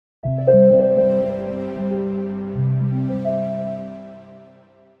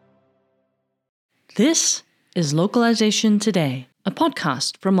This is Localization Today, a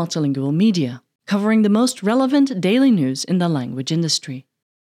podcast from Multilingual Media, covering the most relevant daily news in the language industry.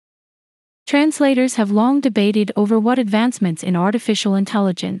 Translators have long debated over what advancements in artificial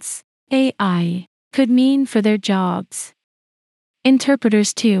intelligence, AI, could mean for their jobs.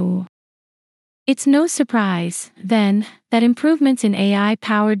 Interpreters too. It's no surprise, then, that improvements in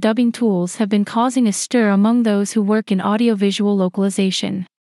AI-powered dubbing tools have been causing a stir among those who work in audiovisual localization.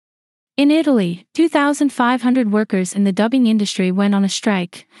 In Italy, 2,500 workers in the dubbing industry went on a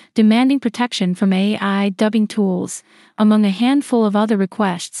strike, demanding protection from AI dubbing tools, among a handful of other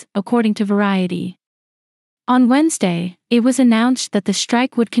requests, according to Variety. On Wednesday, it was announced that the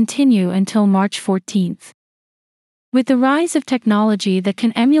strike would continue until March 14th. With the rise of technology that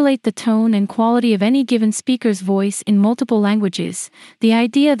can emulate the tone and quality of any given speaker's voice in multiple languages, the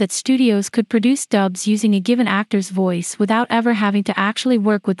idea that studios could produce dubs using a given actor's voice without ever having to actually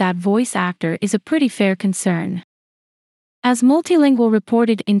work with that voice actor is a pretty fair concern. As Multilingual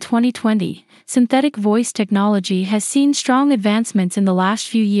reported in 2020, synthetic voice technology has seen strong advancements in the last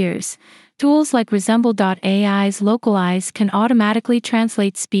few years. Tools like Resemble.ai's Localize can automatically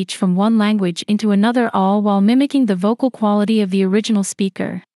translate speech from one language into another, all while mimicking the vocal quality of the original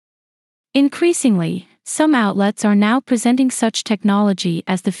speaker. Increasingly, some outlets are now presenting such technology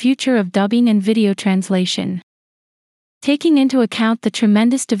as the future of dubbing and video translation. Taking into account the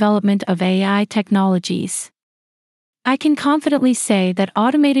tremendous development of AI technologies, I can confidently say that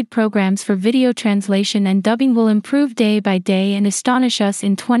automated programs for video translation and dubbing will improve day by day and astonish us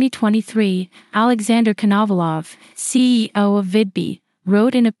in 2023, Alexander Konovalov, CEO of Vidby,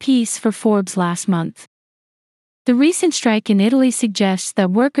 wrote in a piece for Forbes last month. The recent strike in Italy suggests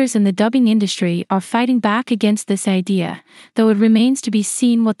that workers in the dubbing industry are fighting back against this idea, though it remains to be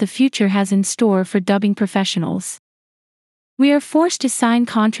seen what the future has in store for dubbing professionals. We are forced to sign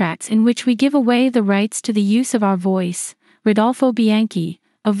contracts in which we give away the rights to the use of our voice, Rodolfo Bianchi,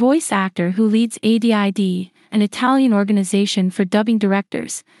 a voice actor who leads ADID, an Italian organization for dubbing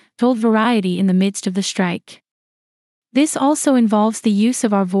directors, told Variety in the midst of the strike. This also involves the use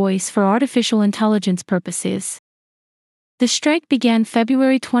of our voice for artificial intelligence purposes. The strike began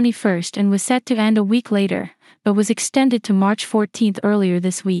February 21st and was set to end a week later, but was extended to March 14th earlier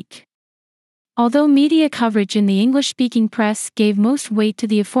this week. Although media coverage in the English-speaking press gave most weight to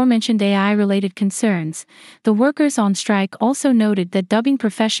the aforementioned AI-related concerns, the workers on strike also noted that dubbing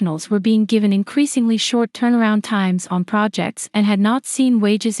professionals were being given increasingly short turnaround times on projects and had not seen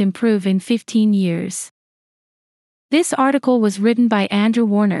wages improve in 15 years. This article was written by Andrew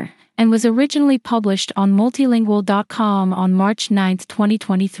Warner and was originally published on multilingual.com on March 9,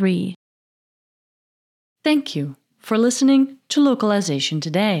 2023. Thank you for listening to Localization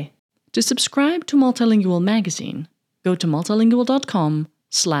Today. To subscribe to Multilingual magazine, go to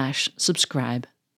multilingual.com/subscribe.